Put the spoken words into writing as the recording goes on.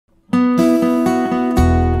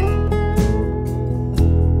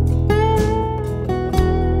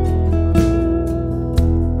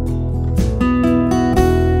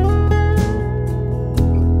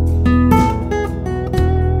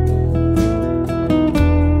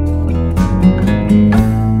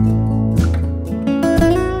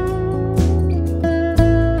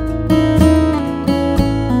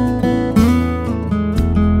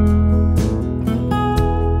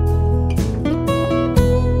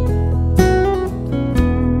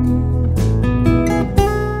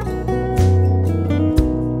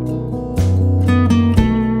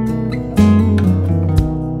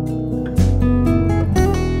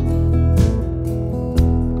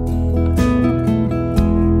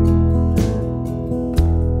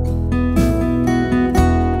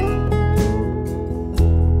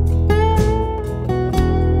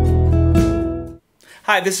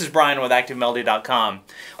Hi, this is Brian with ActiveMelody.com.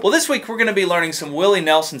 Well, this week we're going to be learning some Willie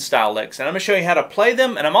Nelson style licks, and I'm going to show you how to play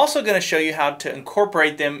them, and I'm also going to show you how to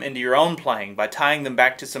incorporate them into your own playing by tying them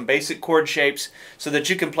back to some basic chord shapes so that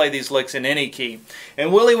you can play these licks in any key.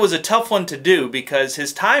 And Willie was a tough one to do because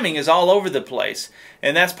his timing is all over the place,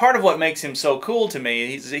 and that's part of what makes him so cool to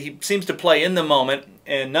me. He seems to play in the moment,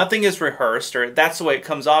 and nothing is rehearsed, or that's the way it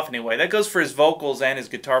comes off anyway. That goes for his vocals and his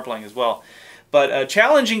guitar playing as well. But a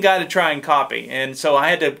challenging guy to try and copy, and so I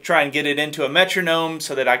had to try and get it into a metronome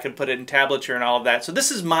so that I could put it in tablature and all of that. So this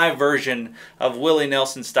is my version of Willie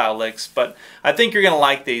Nelson style licks, but I think you're going to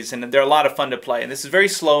like these, and they're a lot of fun to play. And this is very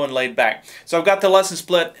slow and laid back. So I've got the lesson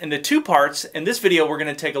split into two parts. In this video we're going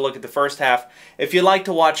to take a look at the first half. If you'd like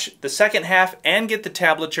to watch the second half and get the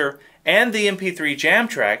tablature and the MP3 jam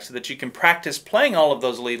track so that you can practice playing all of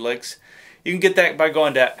those lead licks, you can get that by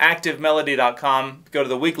going to ActiveMelody.com, go to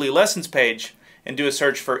the weekly lessons page, and do a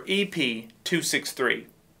search for EP263.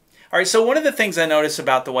 Alright, so one of the things I notice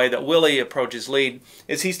about the way that Willie approaches lead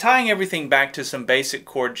is he's tying everything back to some basic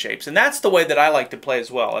chord shapes. And that's the way that I like to play as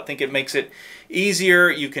well. I think it makes it easier.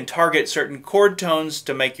 You can target certain chord tones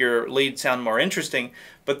to make your lead sound more interesting,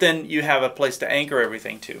 but then you have a place to anchor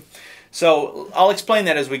everything to. So I'll explain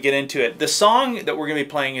that as we get into it. The song that we're going to be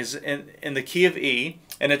playing is in the key of E,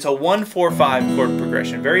 and it's a 1-4-5 chord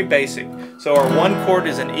progression, very basic. So our 1 chord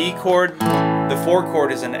is an E chord, the 4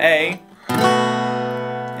 chord is an A,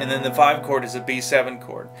 and then the 5 chord is a B7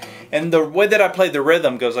 chord. And the way that I play the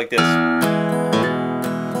rhythm goes like this.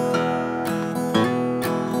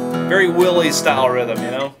 Very Willie style rhythm,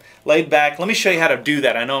 you know, laid back. Let me show you how to do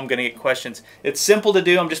that. I know I'm going to get questions. It's simple to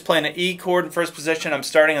do. I'm just playing an E chord in first position. I'm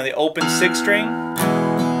starting on the open 6th string,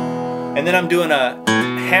 and then I'm doing a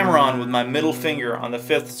hammer-on with my middle finger on the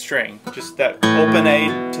 5th string. Just that open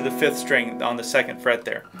A to the 5th string on the 2nd fret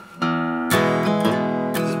there.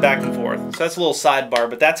 This is back and forth. So that's a little sidebar,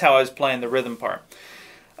 but that's how I was playing the rhythm part.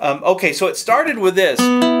 Okay, so it started with this.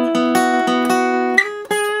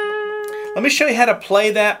 Let me show you how to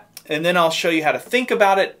play that, and then I'll show you how to think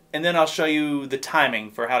about it, and then I'll show you the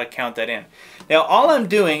timing for how to count that in. Now all I'm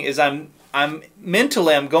doing is I'm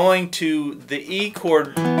mentally going to the E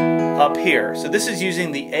chord up here. So this is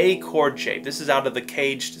using the A chord shape. This is out of the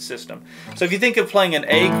caged system. So if you think of playing an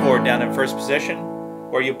A chord down in first position,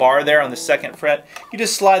 where you bar there on the 2nd fret, you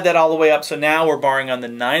just slide that all the way up. So now we're barring on the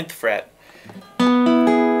 9th fret.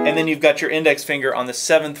 And then you've got your index finger on the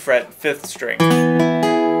 7th fret, 5th string.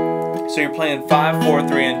 So you're playing 5, 4,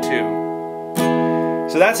 3, and 2.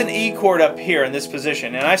 So that's an E chord up here in this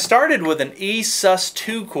position. And I started with an E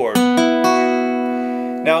sus2 chord.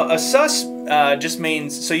 Now a sus just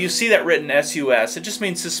means, so you see that written S-U-S, it just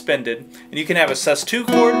means suspended. And you can have a sus2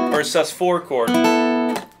 chord or a sus4 chord.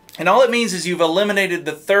 And all it means is you've eliminated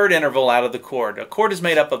the 3rd interval out of the chord. A chord is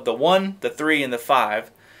made up of the 1, the 3, and the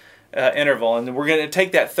 5 interval, and we're going to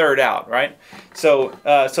take that 3rd out, right? So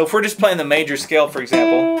so if we're just playing the major scale, for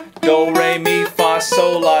example, do, re, mi, fa,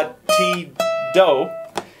 sol, la, ti, do,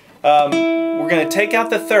 we're going to take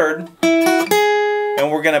out the 3rd,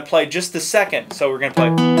 and we're going to play just the 2nd. So we're going to play,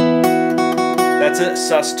 that's a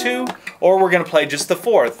sus2, or we're going to play just the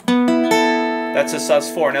 4th. That's a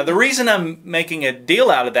sus4. Now the reason I'm making a deal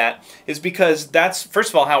out of that is because that's, first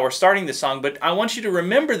of all, how we're starting the song, but I want you to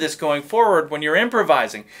remember this going forward when you're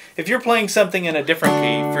improvising. If you're playing something in a different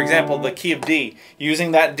key, for example the key of D,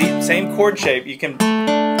 using that D, same chord shape, you can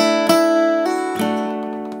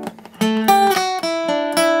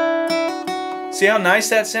see how nice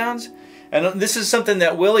that sounds? And this is something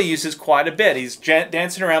that Willie uses quite a bit. He's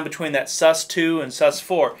dancing around between that sus2 and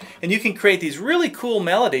sus4. And you can create these really cool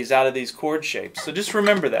melodies out of these chord shapes. So just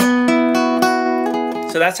remember that.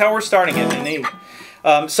 So that's how we're starting it in E.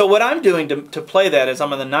 So what I'm doing to play that is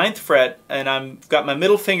I'm on the 9th fret, and I've got my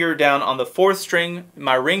middle finger down on the 4th string,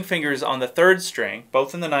 my ring finger is on the 3rd string,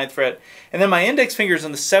 both in the 9th fret, and then my index finger is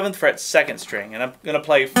on the 7th fret, 2nd string. And I'm going to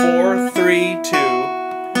play 4, 3, 2,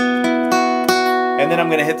 and then I'm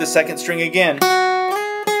going to hit the 2nd string again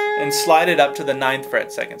and slide it up to the 9th fret,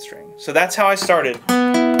 2nd string. So that's how I started.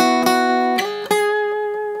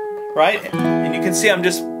 Right? And you can see I'm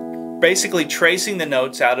just basically tracing the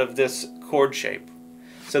notes out of this chord shape.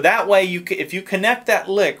 So that way, if you connect that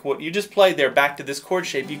lick, what you just played there, back to this chord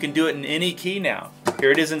shape, you can do it in any key now.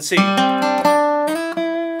 Here it is in C. You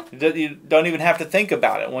don't even have to think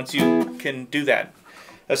about it once you can do that.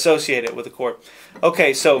 Associate it with a chord.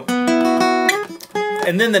 Okay, so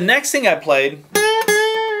and then the next thing I played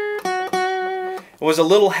was a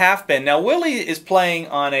little half bend. Now Willie is playing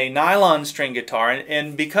on a nylon string guitar,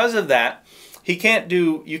 and because of that, you can't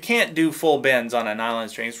do full bends on a nylon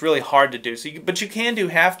string. It's really hard to do. But you can do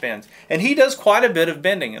half bends, and he does quite a bit of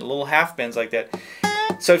bending and little half bends like that.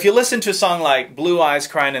 So if you listen to a song like Blue Eyes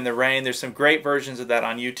Crying in the Rain, there's some great versions of that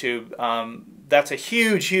on YouTube. That's a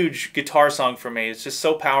huge, huge guitar song for me. It's just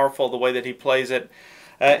so powerful the way that he plays it.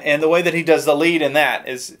 And the way that he does the lead in that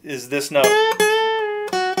is this note.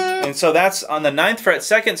 And so that's on the 9th fret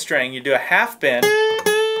 2nd string. You do a half bend.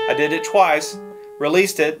 I did it twice,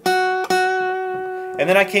 released it, and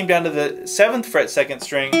then I came down to the 7th fret 2nd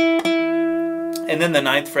string, and then the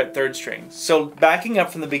 9th fret 3rd string. So backing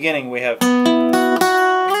up from the beginning, we have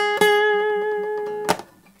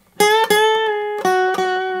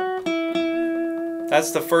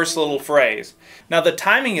that's the first little phrase. Now the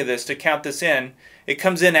timing of this, to count this in, it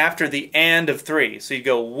comes in after the and of 3. So you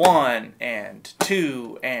go 1 and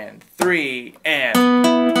 2 and 3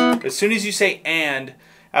 and. As soon as you say and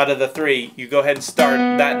out of the 3, you go ahead and start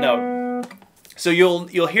that note. So you'll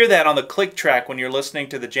hear that on the click track when you're listening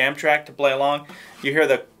to the jam track to play along. You hear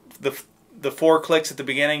the 4 clicks at the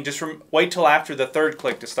beginning. Just wait till after the 3rd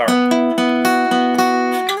click to start.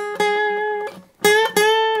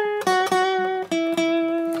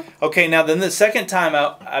 Okay, now then the second time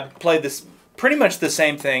I played this pretty much the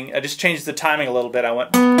same thing. I just changed the timing a little bit. I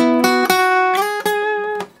went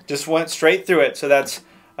straight through it. So that's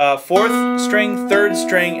 4th string, 3rd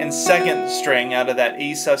string, and 2nd string out of that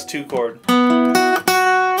E sus2 chord.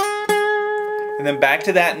 And then back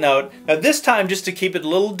to that note. Now this time, just to keep it a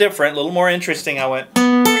little different, a little more interesting, I went.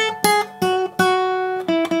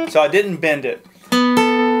 So I didn't bend it.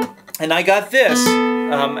 And I got this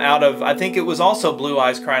out of, I think it was also Blue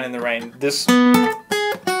Eyes Crying in the Rain. This,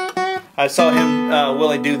 I saw him,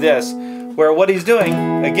 Willie, do this, where what he's doing,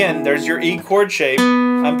 again, there's your E chord shape.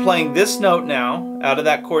 I'm playing this note now out of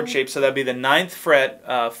that chord shape, so that'd be the 9th fret,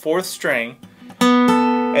 4th string.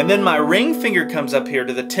 And then my ring finger comes up here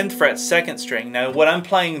to the 10th fret 2nd string. Now what I'm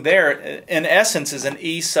playing there, in essence, is an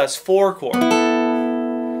E sus4 chord.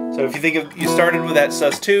 So if you think of, you started with that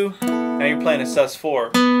sus2, now you're playing a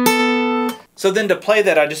sus4. So then to play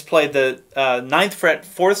that, I just played the 9th fret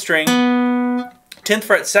 4th string, 10th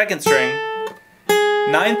fret 2nd string,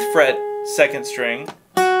 9th fret 2nd string,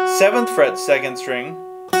 7th fret 2nd string,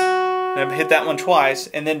 and I hit that one twice,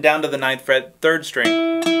 and then down to the 9th fret 3rd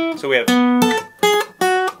string. So we have,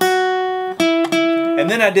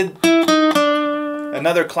 and then I did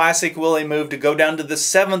another classic Willie move to go down to the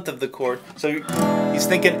 7th of the chord. So he's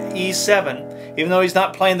thinking E7, even though he's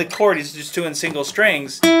not playing the chord, he's just doing single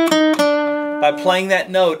strings. By playing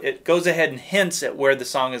that note, it goes ahead and hints at where the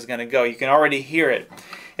song is going to go. You can already hear it.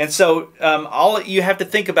 And so all you have to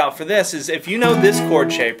think about for this is, if you know this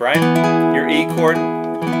chord shape, right? Your E chord,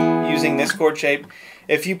 using this chord shape.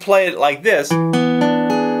 If you play it like this,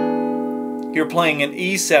 you're playing an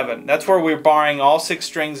E7. That's where we're barring all 6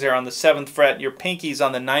 strings there on the 7th fret. Your pinky's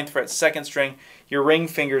on the 9th fret 2nd string. Your ring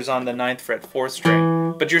finger's on the 9th fret 4th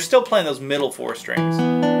string. But you're still playing those middle 4 strings.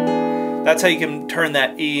 That's how you can turn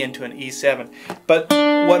that E into an E7. But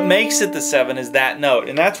what makes it the 7 is that note.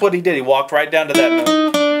 And that's what he did. He walked right down to that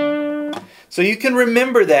note. So you can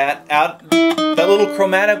remember that little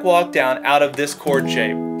chromatic walk down out of this chord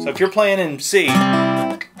shape. So if you're playing in C, you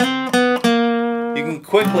can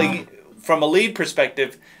quickly, from a lead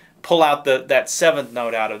perspective, pull out that 7th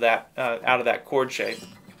note out of that chord shape.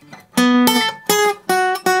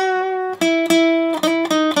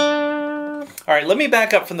 All right, let me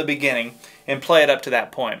back up from the beginning and play it up to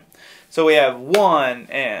that point. So we have 1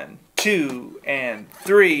 and 2 and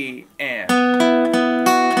 3 and.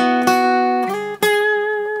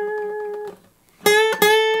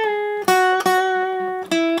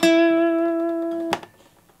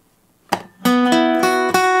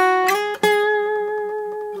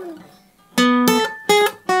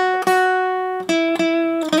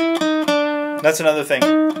 That's another thing.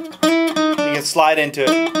 You can slide into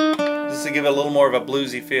it just to give it a little more of a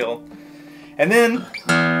bluesy feel. And then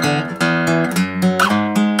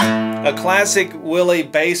a classic Willie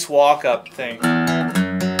bass walk-up thing.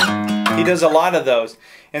 He does a lot of those.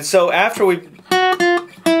 And so after you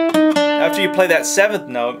play that 7th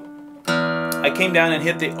note, I came down and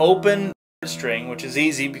hit the open string, which is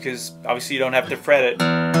easy because obviously you don't have to fret it.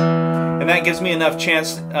 And that gives me enough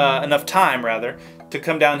time to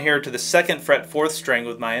come down here to the 2nd fret 4th string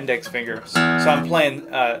with my index finger. So I'm playing,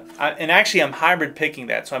 and actually I'm hybrid picking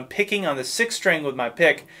that. So I'm picking on the 6th string with my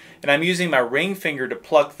pick, and I'm using my ring finger to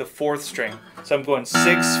pluck the 4th string. So I'm going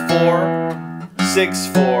 6, 4, 6,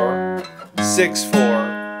 4, 6,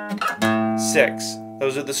 4, 6.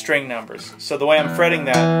 Those are the string numbers. So the way I'm fretting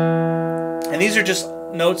that, and these are just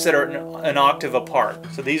notes that are an octave apart.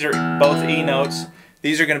 So these are both E notes.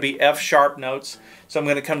 These are going to be F sharp notes. So I'm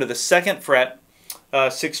going to come to the 2nd fret,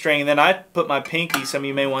 6th string, and then I put my pinky, some of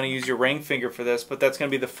you may want to use your ring finger for this, but that's going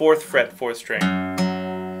to be the 4th fret 4th string.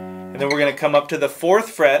 And then we're going to come up to the 4th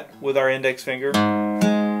fret with our index finger,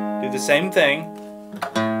 do the same thing,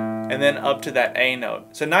 and then up to that A note.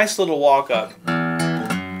 It's a nice little walk up. Now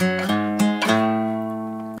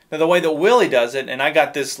the way that Willie does it, and I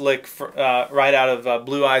got this lick right out of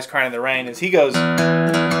Blue Eyes Crying in the Rain, is he goes from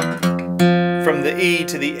the E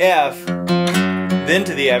to the F, then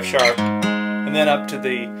to the F sharp, and then up to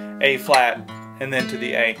the A flat, and then to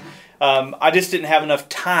the A. I just didn't have enough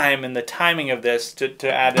time in the timing of this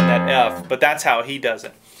to add in that F, but that's how he does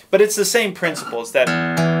it. But it's the same principles, that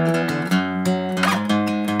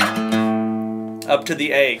up to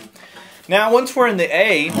the A. Now once we're in the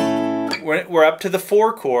A, we're up to the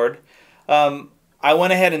 4 chord. I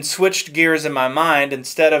went ahead and switched gears in my mind.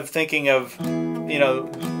 Instead of thinking of, you know,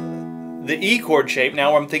 the E chord shape,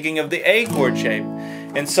 now I'm thinking of the A chord shape.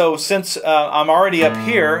 And so since I'm already up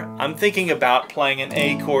here, I'm thinking about playing an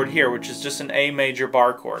A chord here, which is just an A major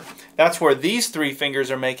bar chord. That's where these 3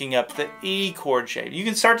 fingers are making up the E chord shape. You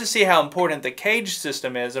can start to see how important the cage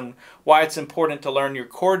system is and why it's important to learn your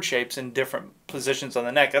chord shapes in different positions on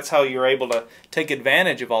the neck. That's how you're able to take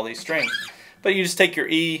advantage of all these strings. But you just take your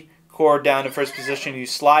E chord down to first position, you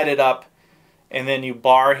slide it up, and then you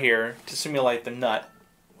bar here to simulate the nut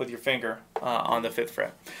with your finger on the 5th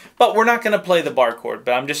fret. But we're not going to play the bar chord,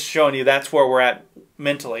 but I'm just showing you that's where we're at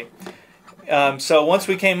mentally. So once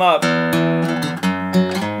we came up,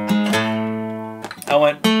 I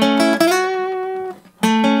went,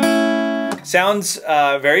 sounds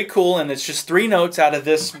very cool, and it's just 3 notes out of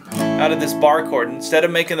this bar chord. Instead of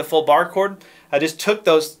making the full bar chord, I just took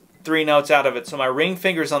those 3 notes out of it. So my ring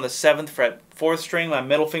finger's on the 7th fret, 4th string, my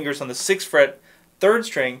middle finger's on the 6th fret, 3rd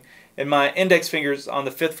string, and my index finger's on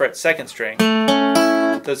the 5th fret, 2nd string.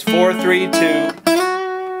 So it's 4, 3, 2,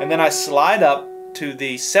 and then I slide up to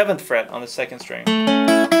the 7th fret on the 2nd string.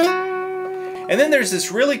 And then there's this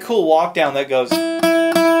really cool walk down that goes.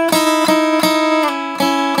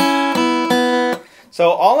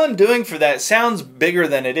 So all I'm doing for that sounds bigger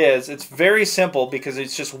than it is. It's very simple because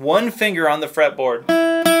it's just 1 finger on the fretboard.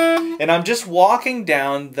 And I'm just walking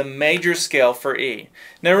down the major scale for E.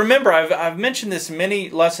 Now remember, I've mentioned this in many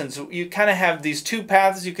lessons. You kind of have these 2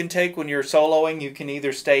 paths you can take when you're soloing. You can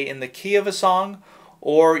either stay in the key of a song,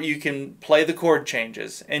 or you can play the chord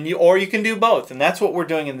changes, or you can do both. And that's what we're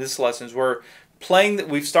doing in this lesson.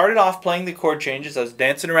 We've started off playing the chord changes. I was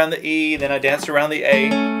dancing around the E, then I danced around the A.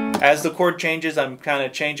 As the chord changes, I'm kind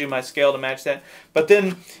of changing my scale to match that. But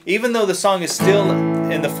then, even though the song is still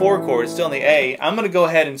in the 4 chord, it's still in the A, I'm going to go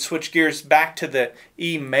ahead and switch gears back to the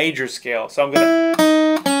E major scale. So I'm going to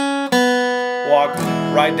walk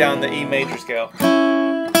right down the E major scale.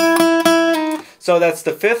 So that's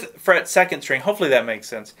the 5th fret, 2nd string. Hopefully that makes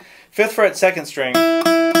sense. 5th fret, 2nd string.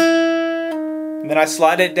 And then I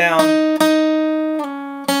slide it down.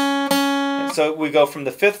 So we go from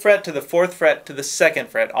the 5th fret to the 4th fret to the 2nd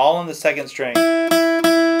fret, all on the 2nd string.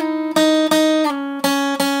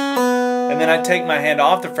 And then I take my hand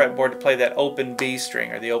off the fretboard to play that open B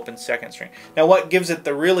string, or the open 2nd string. Now what gives it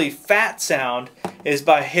the really fat sound is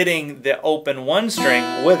by hitting the open 1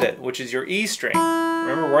 string with it, which is your E string.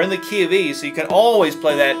 Remember, we're in the key of E, so you can always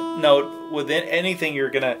play that note with anything you're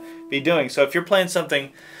going to be doing. So if you're playing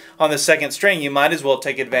something on the 2nd string, you might as well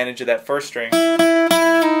take advantage of that 1st string.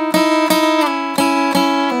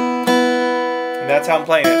 That's how I'm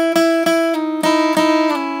playing it.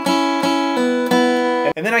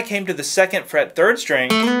 And then I came to the 2nd fret, 3rd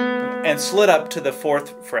string, and slid up to the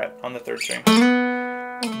 4th fret on the 3rd string.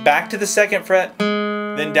 Back to the 2nd fret,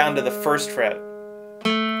 then down to the 1st fret.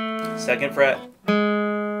 2nd fret,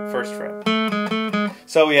 1st fret.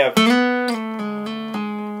 So we have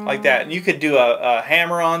like that. And you could do a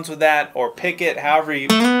hammer-ons with that, or pick it, however you,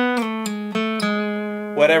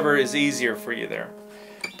 whatever is easier for you there.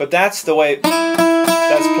 But that's the way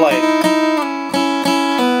that's played.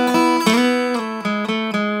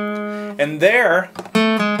 And there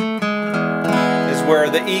is where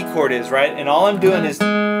the E chord is, right? And all I'm doing is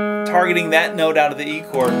targeting that note out of the E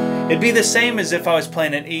chord. It'd be the same as if I was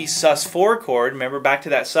playing an E sus4 chord. Remember, back to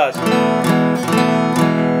that sus. With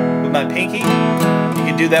my pinky, you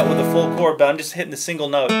can do that with a full chord, but I'm just hitting the single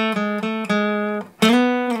note.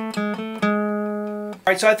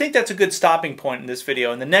 Alright, so I think that's a good stopping point in this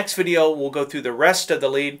video. In the next video, we'll go through the rest of the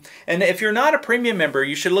lead. And if you're not a premium member,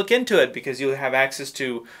 you should look into it, because you'll have access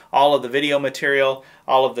to all of the video material,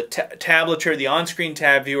 all of the tablature, the on-screen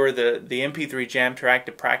tab viewer, the MP3 Jam track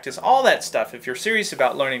to practice, all that stuff. If you're serious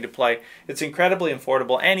about learning to play, it's incredibly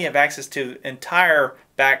affordable, and you have access to the entire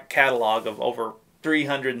back catalog of over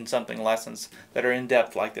 300 and something lessons that are in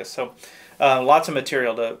depth like this. So lots of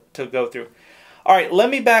material to go through. All right, let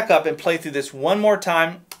me back up and play through this one more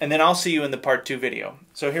time, and then I'll see you in the part 2 video.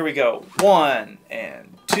 So here we go. 1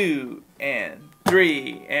 and 2 and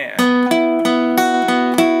 3 and...